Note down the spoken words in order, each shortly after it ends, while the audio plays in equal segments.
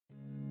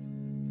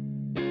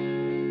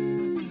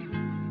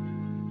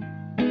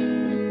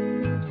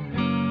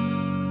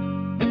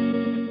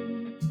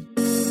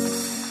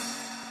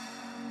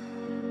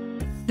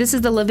This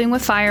is the Living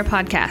with Fire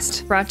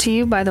podcast, brought to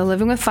you by the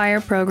Living with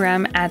Fire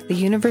program at the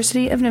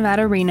University of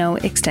Nevada, Reno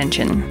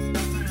Extension.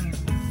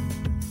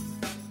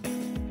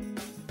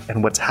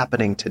 And what's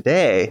happening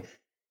today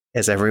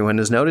is everyone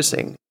is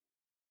noticing.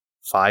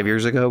 5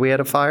 years ago, we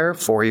had a fire.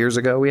 4 years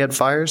ago, we had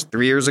fires.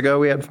 3 years ago,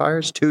 we had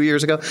fires. 2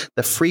 years ago,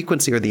 the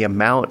frequency or the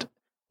amount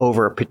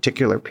over a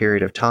particular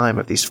period of time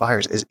of these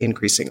fires is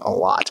increasing a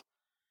lot.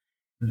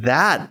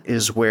 That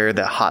is where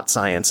the hot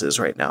science is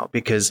right now,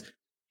 because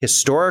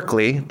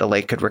historically, the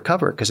lake could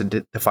recover because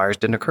the fires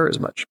didn't occur as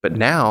much. But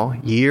now,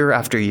 year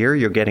after year,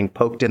 you're getting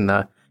poked in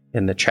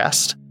the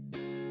chest.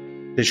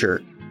 Does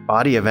your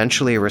body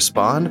eventually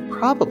respond?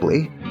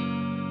 Probably.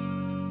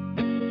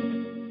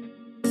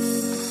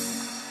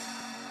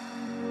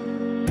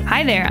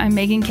 Hi there, I'm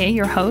Megan Kay,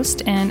 your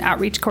host and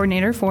outreach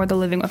coordinator for the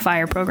Living with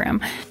Fire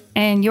program.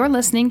 And you're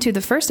listening to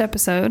the first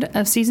episode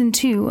of Season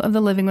 2 of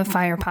the Living with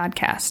Fire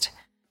podcast.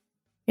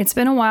 It's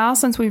been a while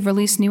since we've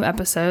released new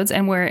episodes,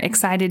 and we're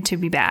excited to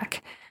be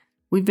back.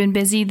 We've been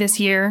busy this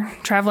year,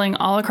 traveling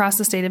all across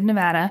the state of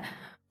Nevada,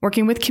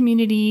 working with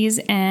communities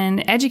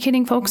and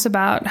educating folks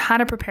about how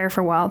to prepare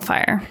for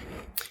wildfire.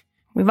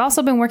 We've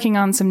also been working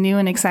on some new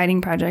and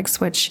exciting projects,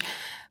 which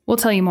we'll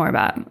tell you more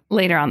about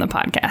later on the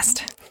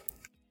podcast.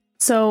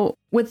 So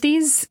with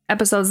these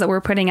episodes that we're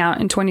putting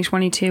out in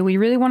 2022, we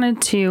really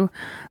wanted to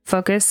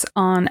focus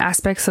on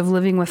aspects of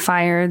living with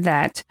fire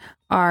that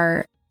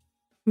are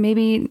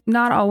maybe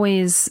not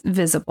always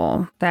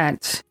visible,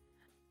 that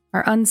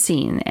are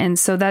unseen. And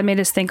so that made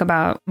us think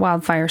about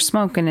wildfire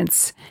smoke and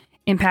its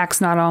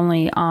impacts not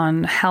only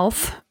on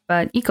health,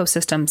 but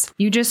ecosystems.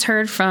 You just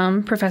heard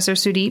from Professor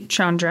Sudeep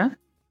Chandra.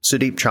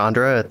 Sudeep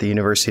Chandra at the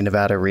University of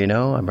Nevada,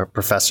 Reno. I'm a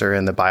professor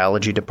in the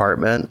biology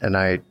department, and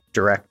I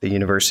direct the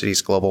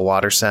university's Global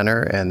Water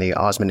Center and the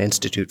Osmond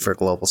Institute for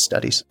Global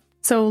Studies.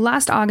 So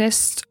last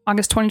August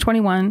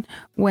 2021,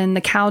 when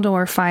the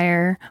Caldor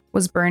fire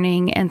was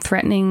burning and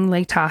threatening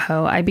Lake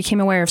Tahoe, I became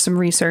aware of some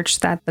research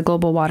that the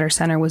Global Water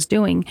Center was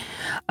doing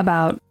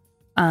about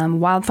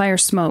wildfire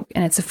smoke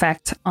and its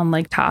effect on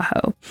Lake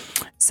Tahoe.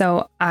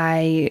 So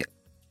I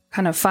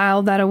kind of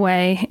filed that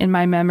away in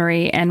my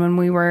memory. And when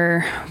we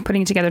were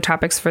putting together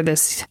topics for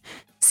this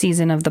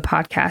season of the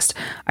podcast,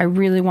 I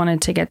really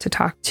wanted to get to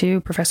talk to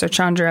Professor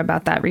Chandra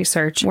about that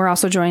research. We're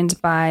also joined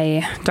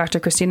by Dr.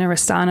 Christina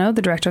Restano,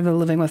 the director of the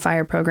Living with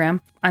Fire program.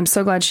 I'm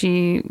so glad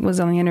she was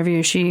on the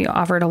interview. She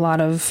offered a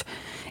lot of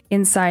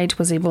insight,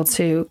 was able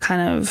to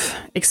kind of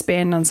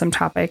expand on some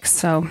topics.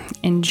 So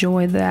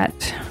enjoy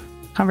that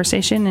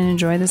conversation and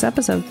enjoy this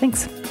episode.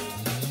 Thanks.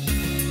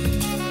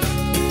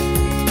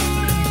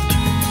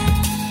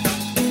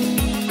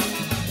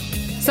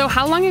 So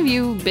how long have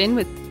you been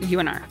with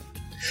UNR?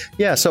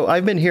 Yeah, so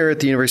I've been here at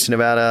the University of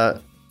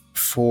Nevada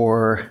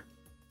for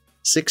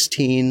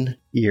 16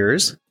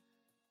 years.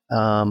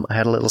 I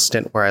had a little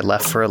stint where I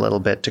left for a little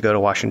bit to go to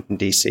Washington,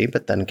 D.C.,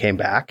 but then came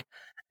back.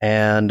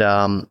 And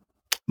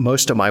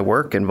most of my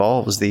work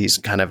involves these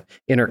kind of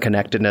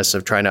interconnectedness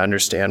of trying to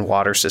understand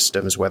water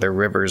systems, whether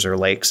rivers or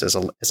lakes, as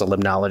a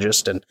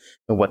limnologist, and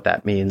what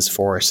that means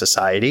for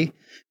society.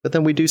 But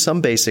then we do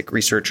some basic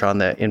research on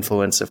the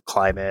influence of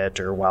climate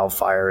or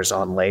wildfires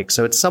on lakes.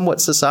 So it's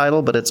somewhat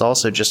societal, but it's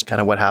also just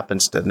kind of what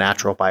happens to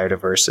natural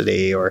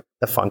biodiversity or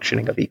the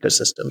functioning of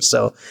ecosystems.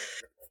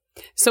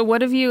 So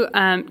what have you,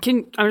 I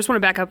just want to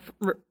back up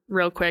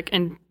real quick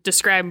and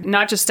describe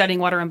not just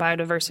studying water and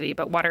biodiversity,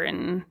 but water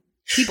and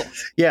people.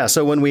 Yeah.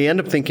 So when we end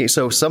up thinking,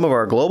 so some of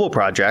our global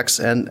projects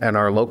and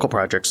our local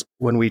projects,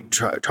 when we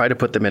try to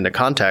put them into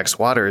context,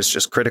 water is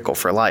just critical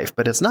for life.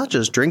 But it's not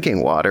just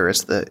drinking water.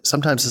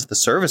 Sometimes it's the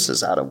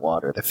services out of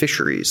water, the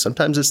fisheries.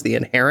 Sometimes it's the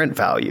inherent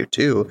value,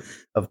 too,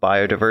 of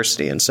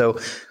biodiversity. And so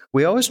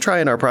we always try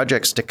in our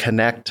projects to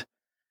connect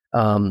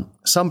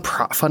some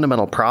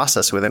fundamental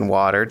process within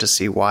water to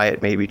see why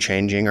it may be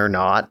changing or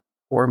not.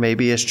 Or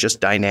maybe it's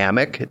just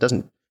dynamic. It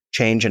doesn't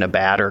change in a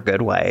bad or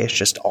good way. It's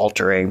just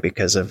altering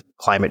because of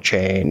climate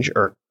change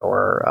or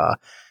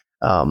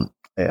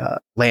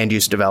land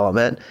use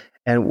development.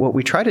 And what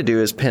we try to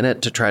do is pin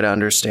it to try to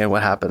understand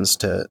what happens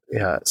to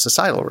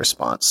societal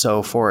response.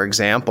 So, for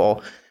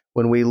example,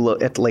 when we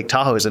look at Lake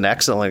Tahoe is an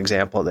excellent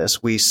example of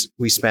this. We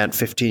spent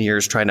 15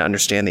 years trying to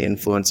understand the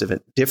influence of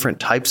different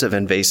types of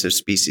invasive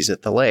species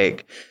at the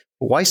lake.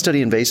 Why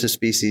study invasive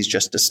species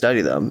just to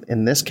study them?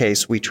 In this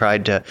case, we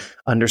tried to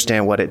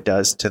understand what it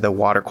does to the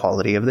water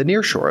quality of the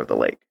near shore of the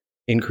lake.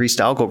 Increased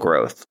algal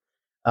growth.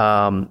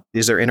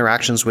 Is there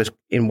interactions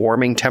in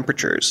warming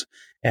temperatures?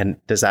 And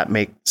does that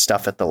make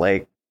stuff at the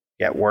lake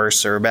get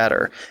worse or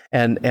better?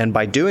 And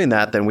by doing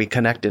that, then we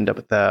connect into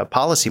the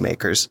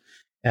policymakers.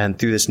 And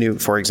through this new,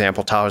 for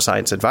example, Tahoe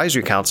Science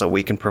Advisory Council,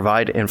 we can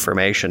provide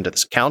information to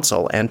this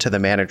council and to the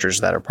managers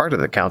that are part of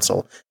the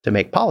council to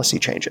make policy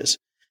changes.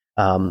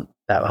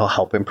 That will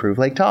help improve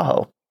Lake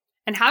Tahoe.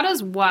 And how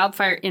does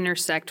wildfire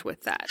intersect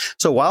with that?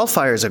 So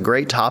wildfire is a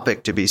great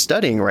topic to be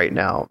studying right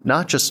now,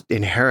 not just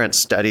inherent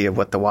study of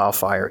what the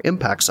wildfire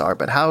impacts are,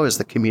 but how is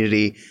the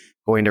community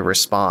going to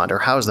respond, or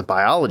how is the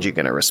biology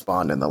going to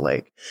respond in the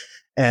lake?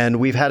 And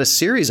we've had a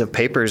series of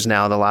papers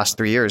now the last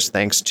 3 years,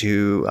 thanks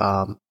to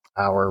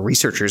our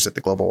researchers at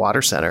the Global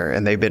Water Center.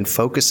 And they've been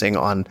focusing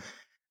on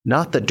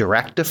not the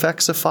direct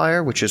effects of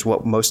fire, which is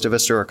what most of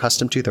us are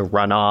accustomed to, the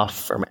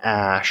runoff from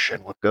ash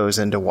and what goes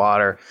into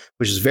water,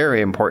 which is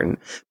very important.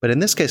 But in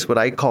this case, what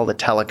I call the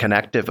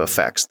teleconnective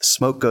effects, the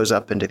smoke goes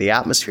up into the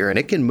atmosphere and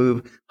it can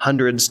move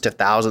hundreds to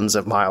thousands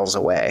of miles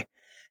away.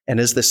 And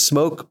as the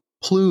smoke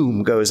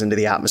plume goes into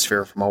the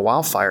atmosphere from a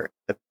wildfire,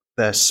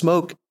 the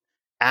smoke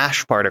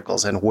ash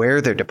particles and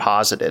where they're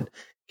deposited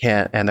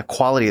and the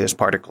quality of those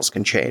particles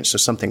can change. So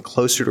something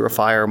closer to a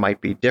fire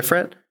might be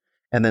different.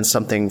 And then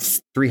something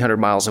 300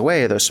 miles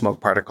away, those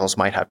smoke particles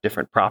might have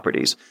different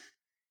properties.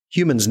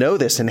 Humans know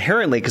this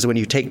inherently because when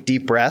you take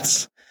deep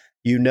breaths,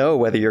 you know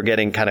whether you're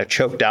getting kind of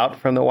choked out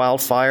from the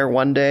wildfire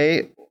one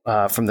day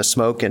from the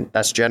smoke and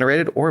that's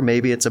generated, or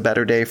maybe it's a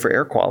better day for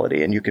air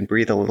quality and you can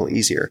breathe a little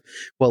easier.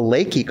 Well,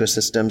 lake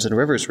ecosystems and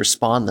rivers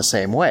respond the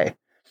same way.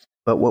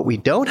 But what we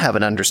don't have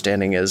an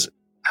understanding is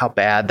how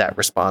bad that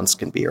response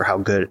can be or how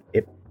good,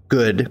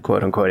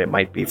 quote unquote, it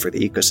might be for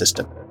the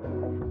ecosystem.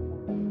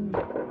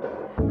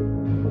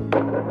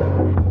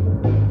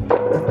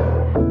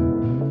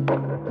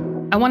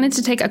 I wanted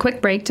to take a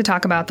quick break to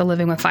talk about the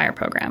Living with Fire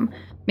program.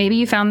 Maybe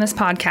you found this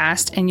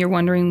podcast and you're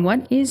wondering,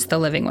 what is the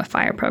Living with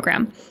Fire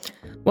program?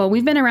 Well,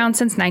 we've been around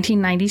since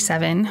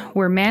 1997.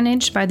 We're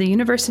managed by the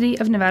University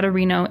of Nevada,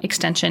 Reno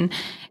Extension,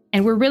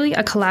 and we're really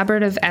a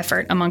collaborative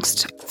effort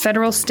amongst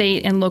federal,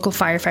 state, and local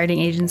firefighting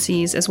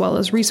agencies, as well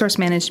as resource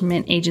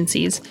management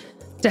agencies,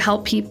 to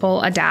help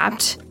people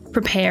adapt,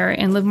 prepare,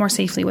 and live more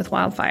safely with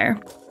wildfire.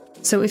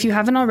 So if you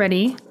haven't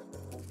already,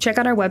 check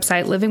out our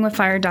website,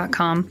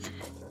 livingwithfire.com,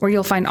 where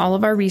you'll find all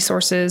of our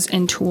resources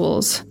and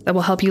tools that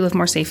will help you live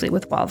more safely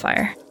with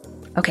wildfire.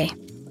 Okay,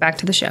 back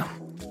to the show.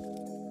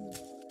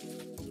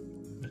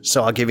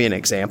 So I'll give you an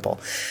example.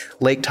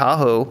 Lake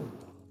Tahoe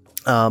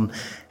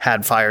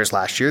had fires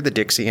last year, the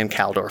Dixie and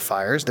Caldor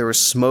fires. There was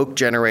smoke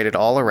generated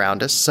all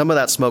around us. Some of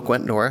that smoke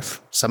went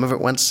north, some of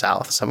it went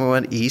south, some of it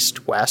went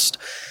east, west.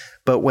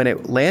 But when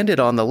it landed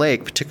on the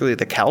lake, particularly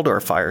the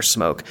Caldor fire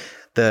smoke,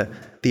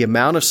 the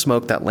amount of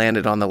smoke that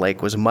landed on the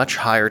lake was much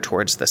higher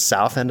towards the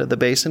south end of the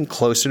basin,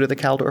 closer to the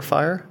Caldor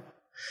fire.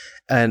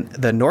 And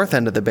the north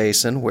end of the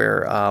basin,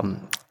 where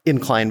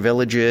Incline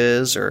Village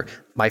is, or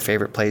my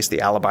favorite place,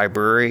 the Alibi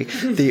Brewery,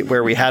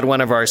 where we had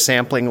one of our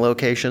sampling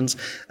locations,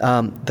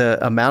 the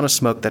amount of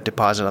smoke that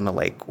deposited on the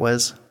lake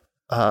was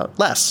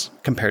less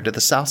compared to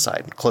the south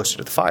side, closer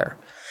to the fire.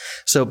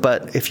 So,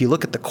 but if you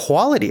look at the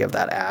quality of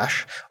that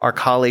ash, our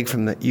colleague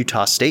from the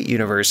Utah State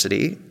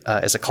University,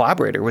 as a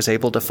collaborator, was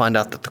able to find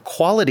out that the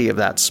quality of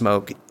that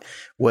smoke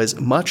was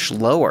much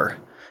lower,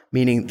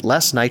 meaning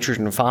less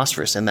nitrogen and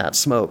phosphorus in that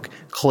smoke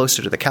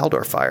closer to the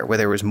Caldor fire, where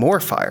there was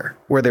more fire,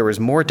 where there was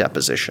more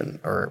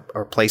deposition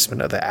or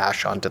placement of the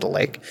ash onto the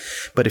lake.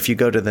 But if you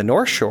go to the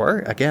North Shore,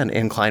 again,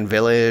 Incline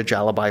Village,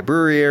 Alibi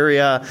Brewery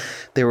area,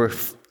 there were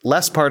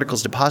less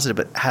particles deposited,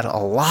 but had a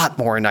lot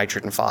more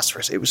nitrogen and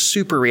phosphorus. It was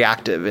super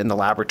reactive in the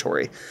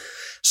laboratory.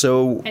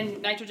 So,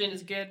 and nitrogen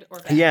is good or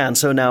bad? Yeah, and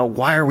so now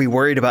why are we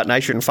worried about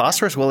nitrogen and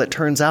phosphorus? Well, it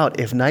turns out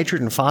if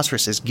nitrogen and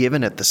phosphorus is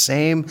given at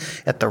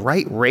the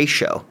right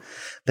ratio,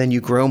 then you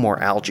grow more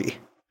algae.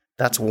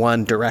 That's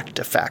one direct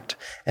effect.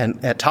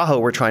 And at Tahoe,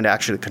 we're trying to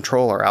actually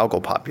control our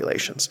algal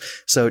populations.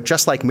 So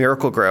just like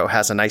Miracle-Gro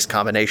has a nice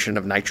combination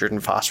of nitrogen,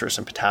 phosphorus,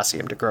 and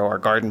potassium to grow our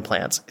garden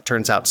plants, it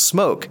turns out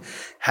smoke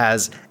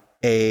has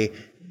a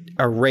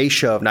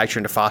ratio of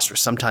nitrogen to phosphorus.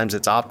 Sometimes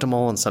it's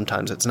optimal and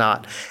sometimes it's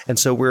not. And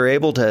so we're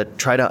able to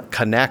try to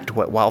connect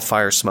what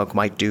wildfire smoke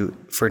might do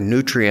for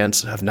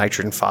nutrients of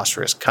nitrogen and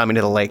phosphorus coming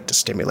to the lake to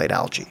stimulate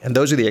algae. And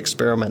those are the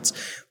experiments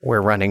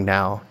we're running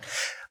now.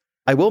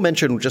 I will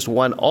mention just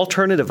one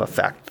alternative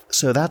effect.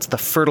 So that's the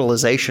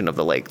fertilization of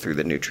the lake through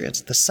the nutrients.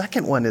 The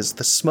second one is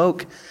the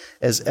smoke,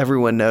 as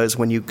everyone knows,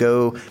 when you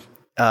go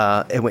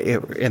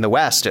in the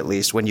West, at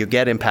least, when you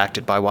get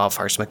impacted by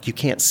wildfire smoke, you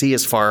can't see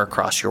as far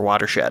across your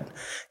watershed.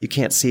 You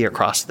can't see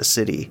across the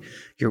city.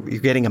 You're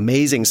getting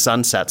amazing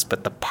sunsets,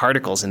 but the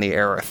particles in the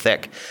air are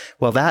thick.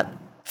 Well, that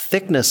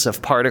thickness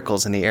of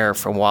particles in the air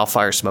from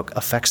wildfire smoke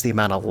affects the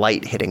amount of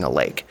light hitting a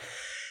lake.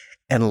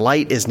 And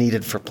light is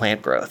needed for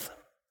plant growth.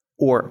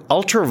 Or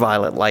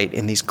ultraviolet light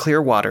in these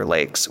clear water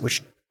lakes,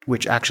 which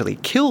actually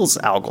kills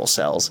algal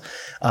cells,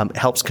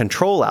 helps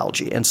control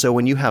algae. And so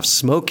when you have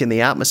smoke in the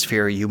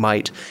atmosphere, you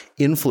might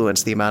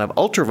influence the amount of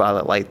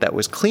ultraviolet light that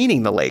was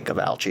cleaning the lake of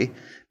algae,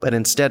 but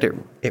instead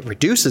it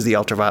reduces the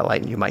ultraviolet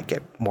light and you might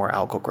get more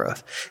algal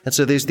growth. And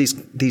so there's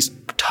these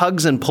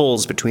tugs and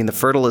pulls between the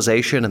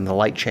fertilization and the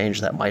light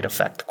change that might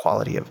affect the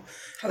quality of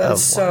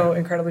That's so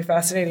incredibly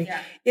fascinating.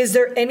 Yeah. Is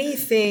there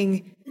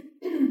anything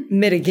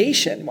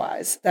mitigation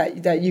wise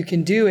that you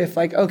can do if,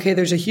 like, okay,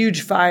 there's a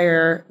huge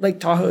fire, Lake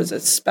Tahoe is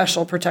a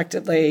special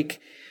protected lake.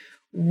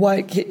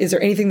 Is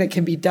there anything that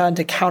can be done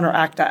to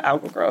counteract that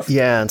algal growth?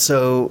 Yeah, and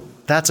so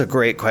that's a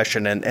great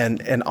question.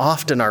 And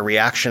often our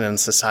reaction in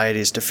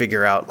society is to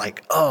figure out,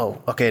 like, oh,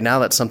 okay, now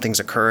that something's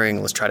occurring,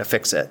 let's try to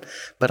fix it.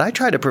 But I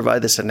try to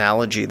provide this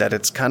analogy that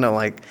it's kind of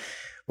like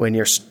when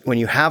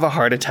you have a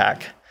heart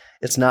attack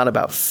it's not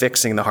about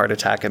fixing the heart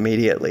attack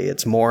immediately.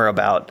 It's more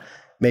about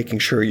making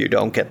sure you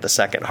don't get the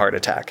second heart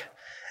attack.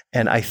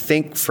 And I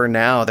think for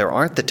now, there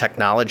aren't the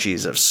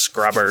technologies of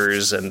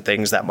scrubbers and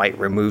things that might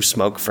remove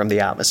smoke from the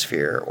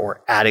atmosphere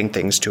or adding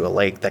things to a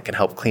lake that can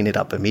help clean it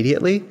up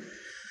immediately.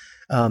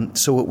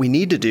 So what we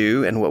need to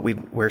do and what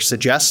we're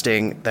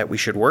suggesting that we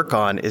should work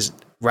on is,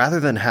 rather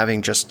than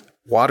having just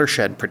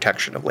watershed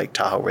protection of Lake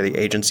Tahoe, where the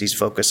agencies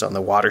focus on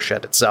the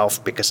watershed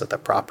itself because of the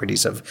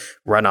properties of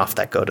runoff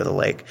that go to the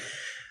lake,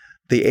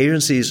 the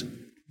agencies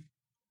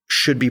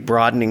should be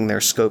broadening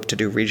their scope to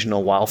do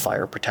regional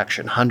wildfire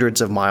protection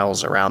hundreds of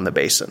miles around the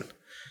basin.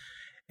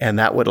 And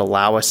that would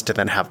allow us to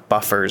then have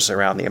buffers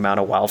around the amount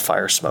of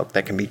wildfire smoke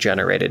that can be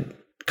generated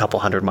a couple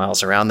hundred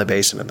miles around the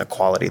basin and the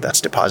quality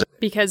that's deposited.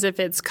 Because if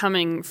it's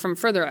coming from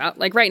further out,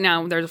 like right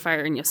now, there's a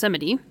fire in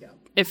Yosemite. Yeah.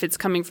 If it's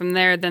coming from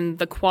there, then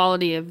the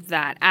quality of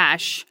that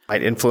ash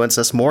might influence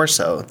us more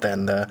so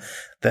than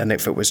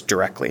if it was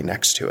directly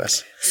next to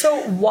us.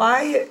 So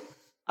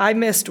I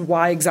missed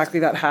why exactly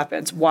that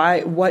happens.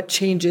 What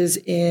changes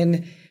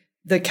in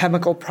the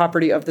chemical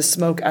property of the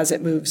smoke as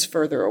it moves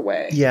further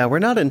away? Yeah, we're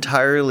not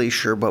entirely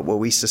sure, but what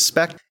we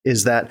suspect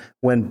is that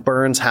when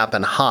burns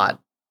happen hot,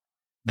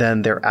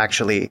 then they're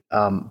actually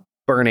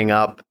burning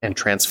up and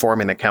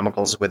transforming the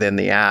chemicals within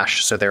the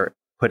ash, so they're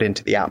put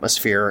into the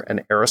atmosphere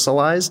and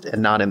aerosolized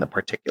and not in the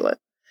particulate.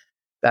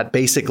 That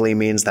basically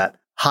means that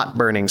hot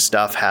burning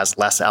stuff has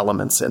less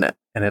elements in it,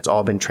 and it's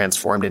all been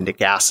transformed into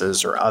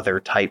gases or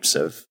other types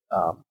of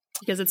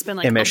because it's been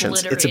like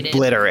emissions. It's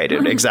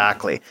obliterated,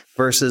 exactly.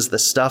 Versus the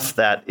stuff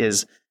that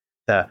is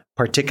the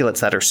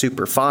particulates that are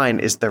super fine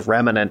is the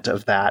remnant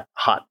of that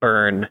hot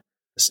burn,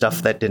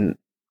 stuff that didn't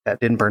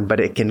burn, but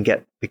it can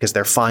get, because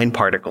they're fine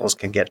particles,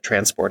 can get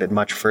transported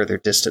much further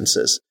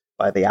distances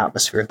by the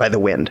atmosphere, by the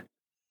wind.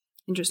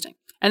 Interesting.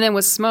 And then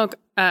with smoke,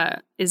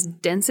 is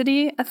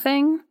density a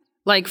thing?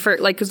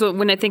 Because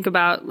when I think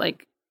about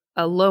like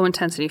a low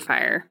intensity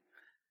fire,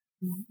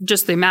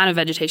 just the amount of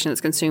vegetation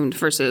that's consumed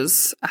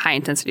versus a high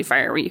intensity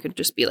fire where you could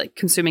just be like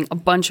consuming a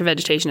bunch of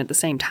vegetation at the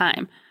same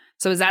time.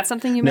 So is that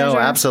something you measure? No,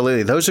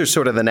 absolutely. Those are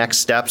sort of the next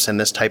steps in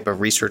this type of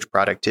research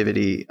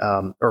productivity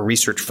or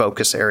research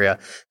focus area.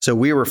 So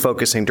we were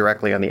focusing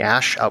directly on the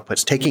ash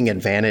outputs, taking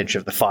advantage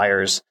of the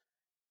fires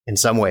in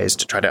some ways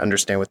to try to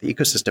understand what the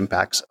ecosystem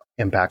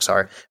impacts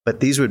are. But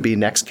these would be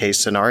next case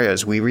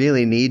scenarios. We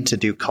really need to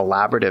do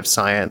collaborative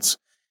science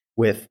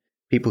with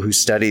people who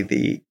study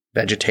the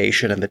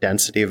vegetation and the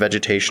density of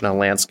vegetation on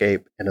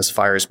landscape, and as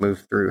fires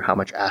move through, how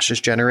much ash is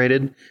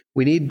generated.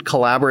 We need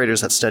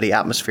collaborators that study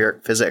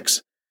atmospheric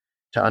physics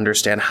to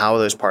understand how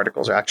those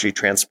particles are actually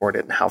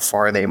transported and how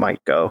far they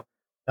might go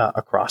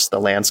across the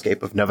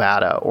landscape of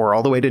Nevada or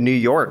all the way to New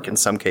York in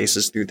some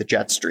cases through the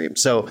jet stream.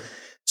 So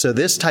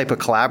this type of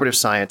collaborative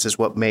science is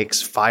what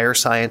makes fire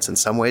science in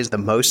some ways the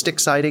most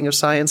exciting of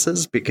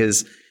sciences,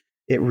 because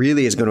it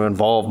really is going to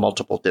involve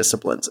multiple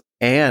disciplines,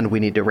 and we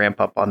need to ramp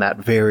up on that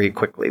very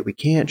quickly. We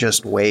can't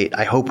just wait.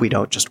 I hope we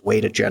don't just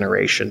wait a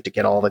generation to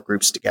get all the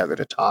groups together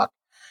to talk.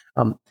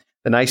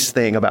 The nice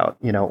thing about,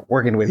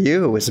 working with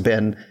you has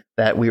been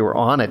that we were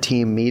on a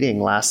team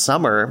meeting last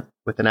summer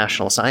with the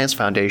National Science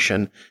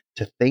Foundation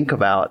to think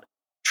about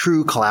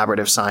true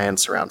collaborative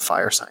science around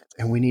fire science.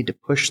 And we need to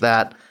push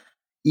that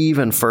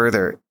even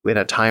further in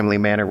a timely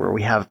manner where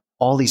we have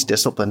all these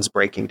disciplines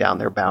breaking down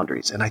their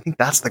boundaries. And I think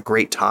that's the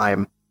great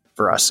time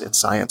for us in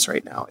science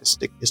right now, is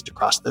to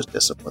cross those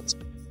disciplines.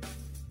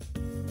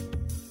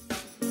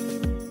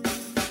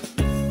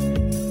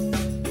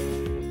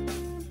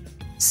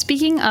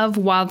 Speaking of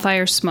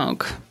wildfire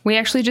smoke, we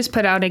actually just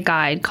put out a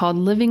guide called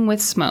Living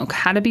with Smoke: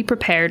 How to Be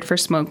Prepared for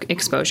Smoke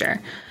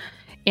Exposure.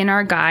 In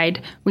our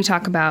guide, we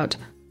talk about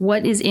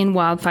what is in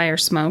wildfire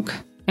smoke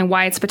and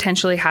why it's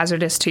potentially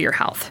hazardous to your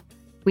health.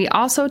 We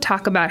also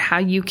talk about how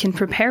you can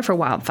prepare for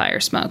wildfire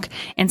smoke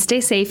and stay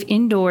safe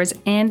indoors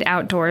and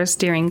outdoors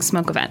during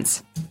smoke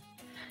events.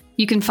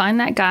 You can find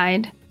that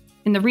guide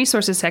in the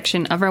resources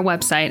section of our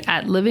website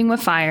at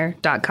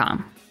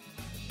livingwithfire.com.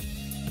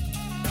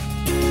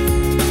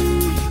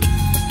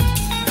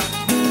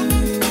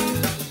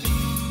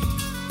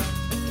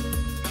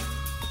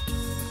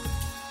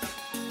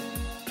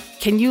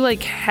 Can you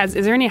is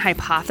there any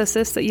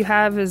hypothesis that you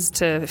have as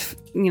to,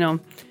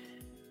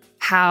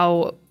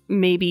 how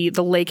maybe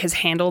the lake has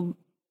handled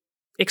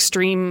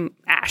extreme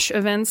ash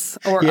events,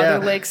 or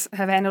other lakes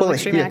have handled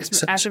extreme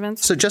ash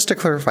events? So just to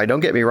clarify,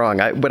 don't get me wrong.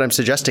 What I'm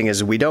suggesting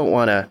is we don't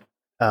want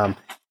to,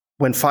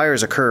 when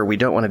fires occur, we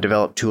don't want to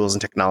develop tools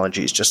and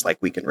technologies just like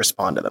we can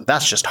respond to them.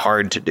 That's just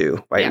hard to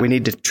do, right? Yeah. We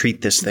need to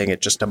treat this thing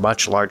at just a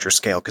much larger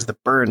scale because the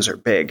burns are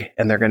big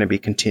and they're going to be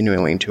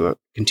continuing to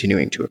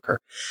occur.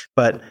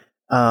 But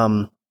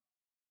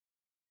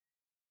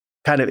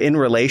kind of in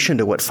relation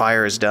to what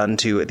fire has done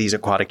to these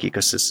aquatic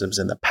ecosystems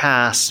in the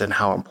past and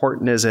how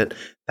important is it,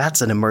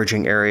 that's an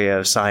emerging area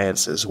of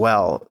science as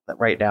well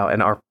right now.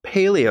 And our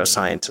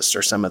paleoscientists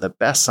are some of the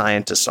best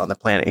scientists on the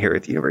planet here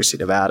at the University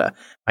of Nevada.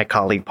 My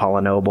colleague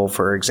Paula Noble,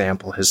 for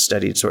example, has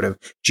studied sort of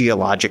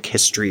geologic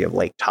history of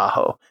Lake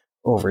Tahoe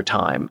over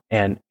time.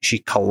 And she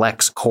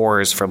collects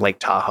cores from Lake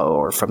Tahoe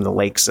or from the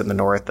lakes in the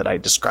north that I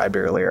described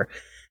earlier,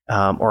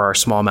 or our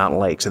small mountain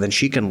lakes. And then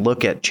she can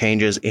look at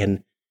changes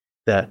in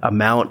the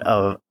amount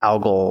of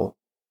algal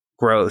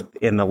growth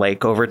in the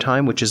lake over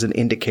time, which is an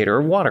indicator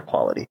of water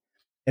quality.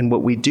 And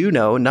what we do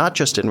know, not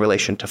just in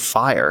relation to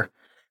fire,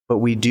 but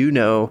we do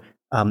know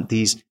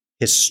these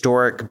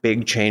historic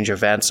big change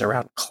events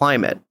around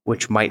climate,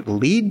 which might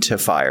lead to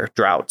fire,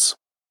 droughts,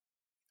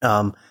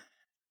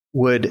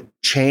 would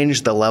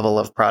change the level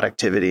of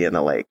productivity in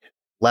the lake.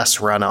 Less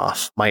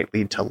runoff might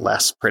lead to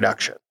less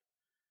production.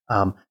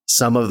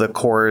 Some of the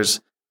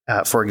cores,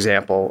 for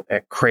example,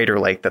 at Crater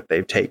Lake that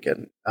they've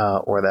taken,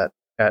 or that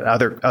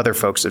other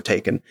folks have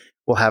taken,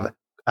 will have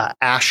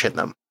ash in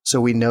them. So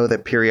we know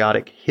that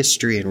periodic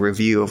history and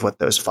review of what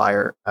those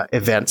fire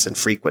events and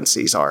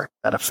frequencies are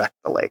that affect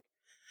the lake.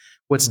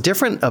 What's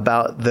different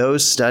about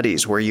those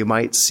studies where you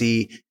might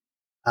see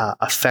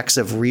effects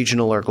of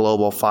regional or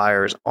global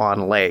fires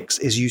on lakes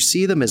is you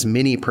see them as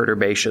mini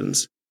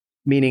perturbations,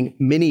 meaning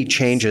mini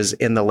changes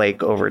in the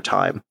lake over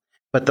time,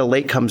 but the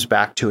lake comes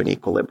back to an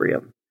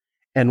equilibrium.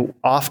 And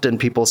often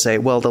people say,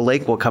 well, the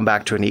lake will come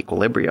back to an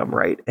equilibrium,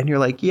 right? And you're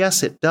like,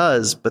 yes, it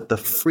does. But the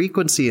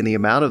frequency and the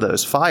amount of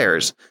those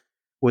fires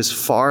was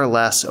far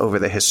less over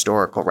the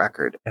historical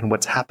record. And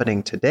what's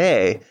happening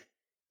today,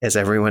 as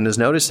everyone is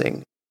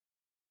noticing,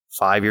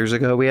 5 years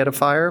ago, we had a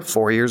fire.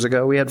 4 years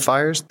ago, we had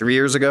fires. 3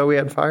 years ago, we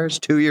had fires.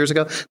 2 years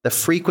ago, the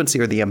frequency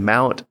or the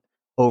amount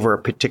over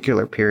a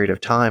particular period of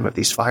time of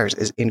these fires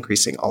is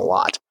increasing a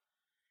lot.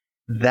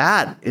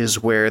 That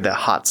is where the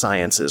hot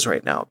science is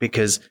right now,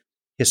 because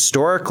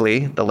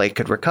historically, the lake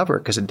could recover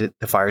because the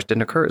fires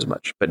didn't occur as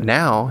much. But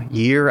now,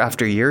 year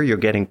after year, you're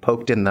getting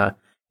poked in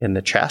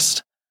the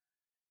chest.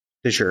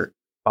 Does your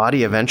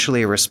body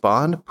eventually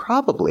respond?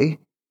 Probably.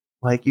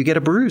 Like you get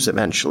a bruise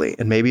eventually.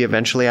 And maybe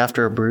eventually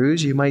after a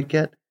bruise, you might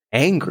get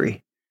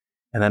angry.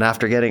 And then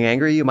after getting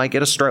angry, you might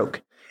get a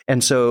stroke.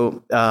 And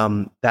so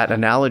that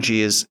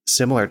analogy is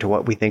similar to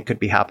what we think could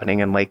be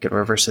happening in lake and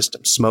river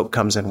systems. Smoke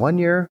comes in 1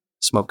 year,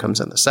 smoke comes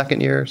in the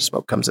second year,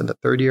 smoke comes in the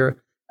third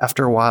year.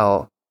 After a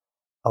while,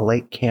 a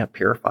lake can't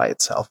purify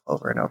itself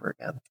over and over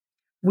again.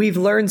 We've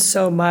learned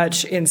so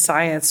much in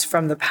science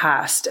from the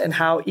past and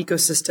how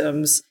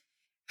ecosystems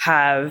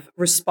have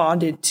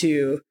responded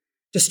to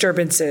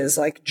disturbances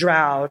like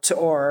drought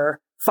or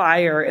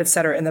fire, et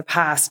cetera, in the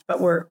past.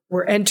 But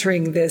we're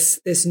entering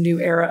this new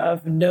era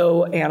of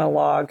no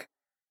analog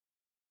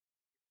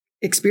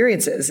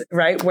experiences,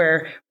 right?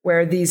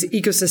 Where these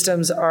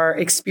ecosystems are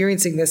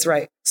experiencing this,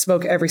 right?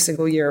 Smoke every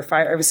single year,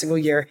 fire every single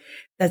year.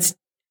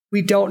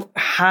 We don't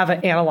have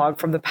an analog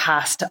from the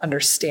past to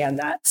understand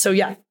that. So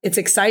yeah, it's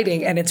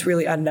exciting and it's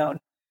really unknown.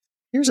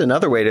 Here's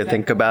another way to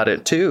think about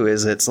it too,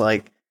 is it's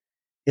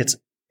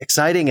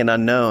exciting and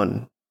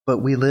unknown, but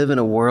we live in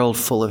a world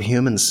full of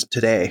humans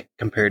today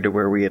compared to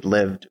where we had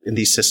lived in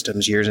these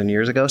systems years and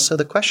years ago. So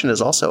the question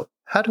is also,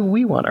 how do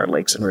we want our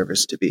lakes and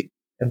rivers to be?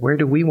 And where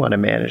do we want to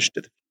manage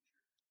to?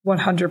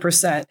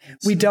 100%.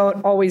 We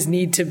don't always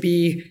need to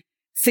be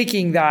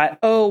thinking that,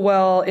 oh,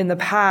 well, in the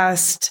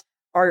past,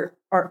 our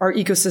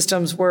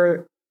ecosystems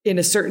were in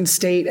a certain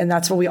state, and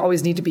that's what we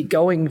always need to be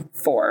going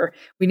for.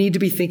 We need to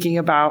be thinking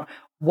about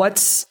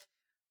what's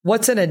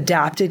an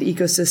adapted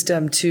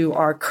ecosystem to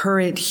our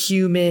current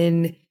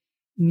human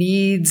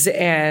needs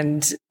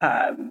and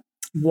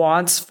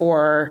wants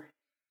for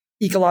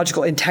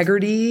ecological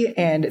integrity,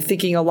 and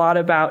thinking a lot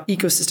about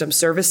ecosystem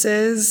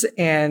services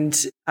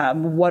and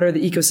what are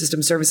the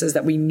ecosystem services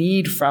that we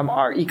need from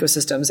our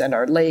ecosystems and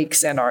our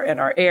lakes and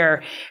our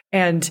air.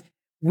 And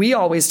we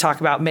always talk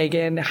about,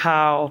 Megan,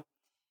 how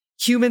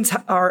humans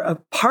are a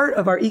part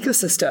of our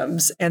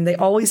ecosystems, and they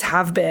always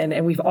have been,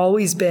 and we've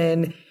always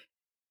been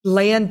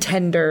land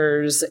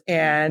tenders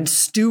and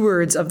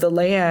stewards of the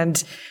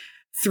land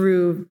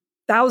through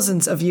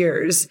thousands of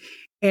years.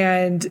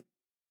 And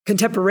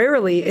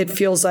contemporarily, it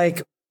feels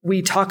like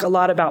we talk a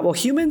lot about, well,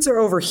 humans are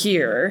over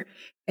here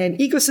and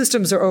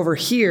ecosystems are over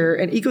here,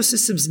 and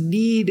ecosystems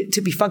need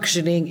to be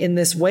functioning in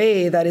this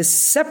way that is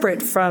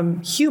separate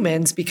from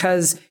humans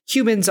because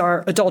humans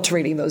are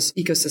adulterating those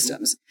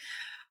ecosystems.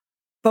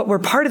 But we're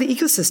part of the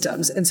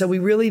ecosystems. And so we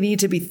really need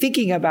to be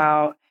thinking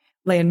about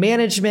land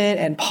management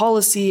and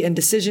policy and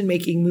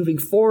decision-making moving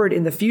forward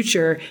in the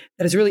future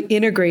that is really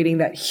integrating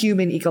that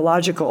human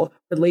ecological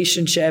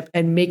relationship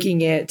and making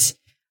it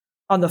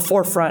on the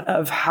forefront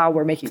of how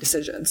we're making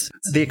decisions.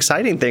 The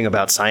exciting thing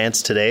about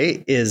science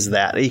today is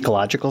that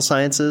ecological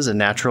sciences and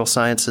natural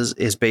sciences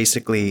is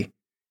basically,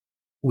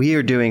 we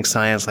are doing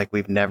science like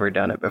we've never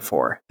done it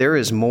before. There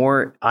is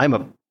more. I'm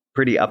a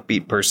pretty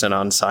upbeat person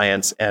on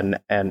science and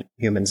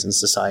humans and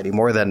society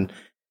more than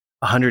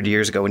 100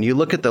 years ago. When you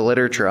look at the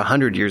literature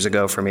 100 years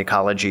ago from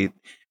ecology,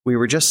 we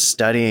were just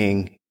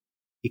studying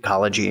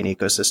ecology and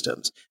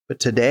ecosystems. But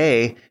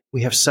today,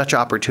 we have such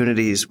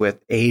opportunities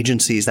with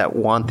agencies that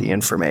want the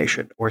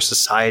information or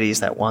societies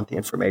that want the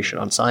information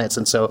on science.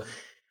 And so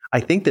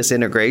I think this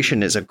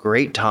integration is a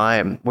great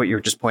time. What you're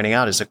just pointing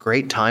out is a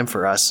great time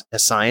for us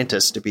as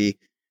scientists to be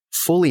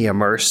fully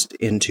immersed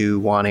into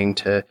wanting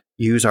to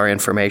use our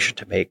information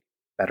to make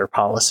better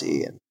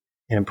policy and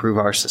improve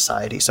our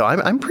society. So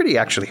I'm pretty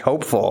actually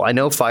hopeful. I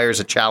know fire is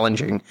a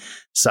challenging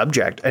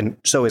subject, and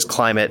so is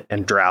climate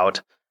and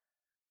drought.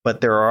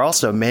 But there are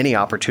also many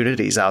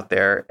opportunities out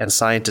there, and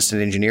scientists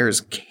and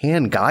engineers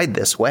can guide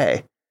this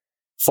way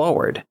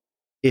forward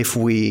if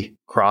we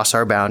cross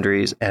our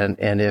boundaries and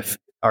if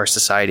our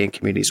society and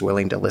community is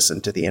willing to listen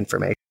to the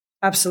information.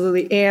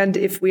 Absolutely. And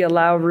if we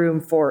allow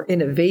room for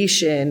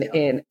innovation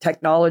in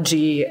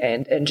technology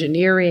and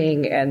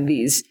engineering and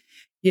these,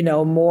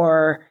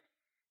 more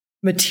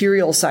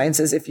material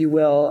sciences, if you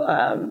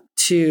will,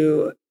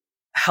 to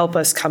help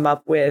us come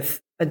up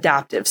with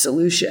adaptive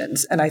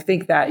solutions. And I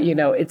think that,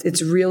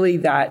 it's really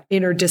that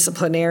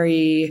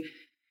interdisciplinary,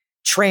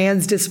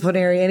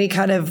 transdisciplinary, any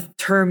kind of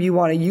term you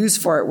want to use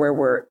for it, where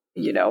we're,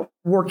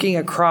 working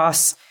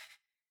across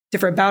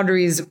different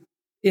boundaries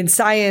in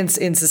science,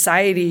 in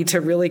society,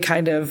 to really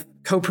kind of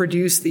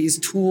co-produce these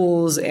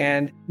tools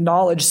and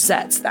knowledge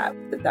sets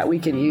that we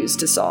can use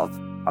to solve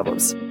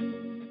problems.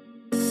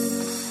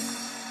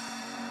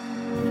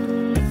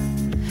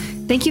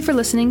 Thank you for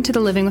listening to the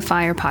Living with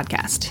Fire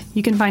podcast.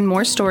 You can find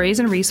more stories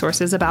and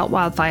resources about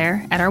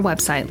wildfire at our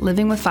website,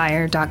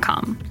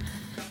 livingwithfire.com.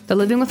 The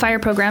Living with Fire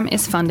program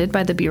is funded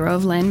by the Bureau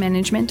of Land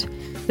Management,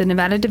 the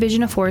Nevada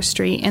Division of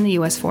Forestry, and the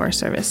U.S. Forest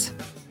Service.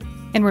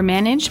 And we're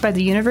managed by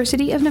the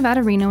University of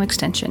Nevada, Reno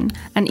Extension,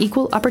 an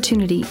equal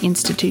opportunity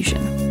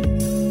institution.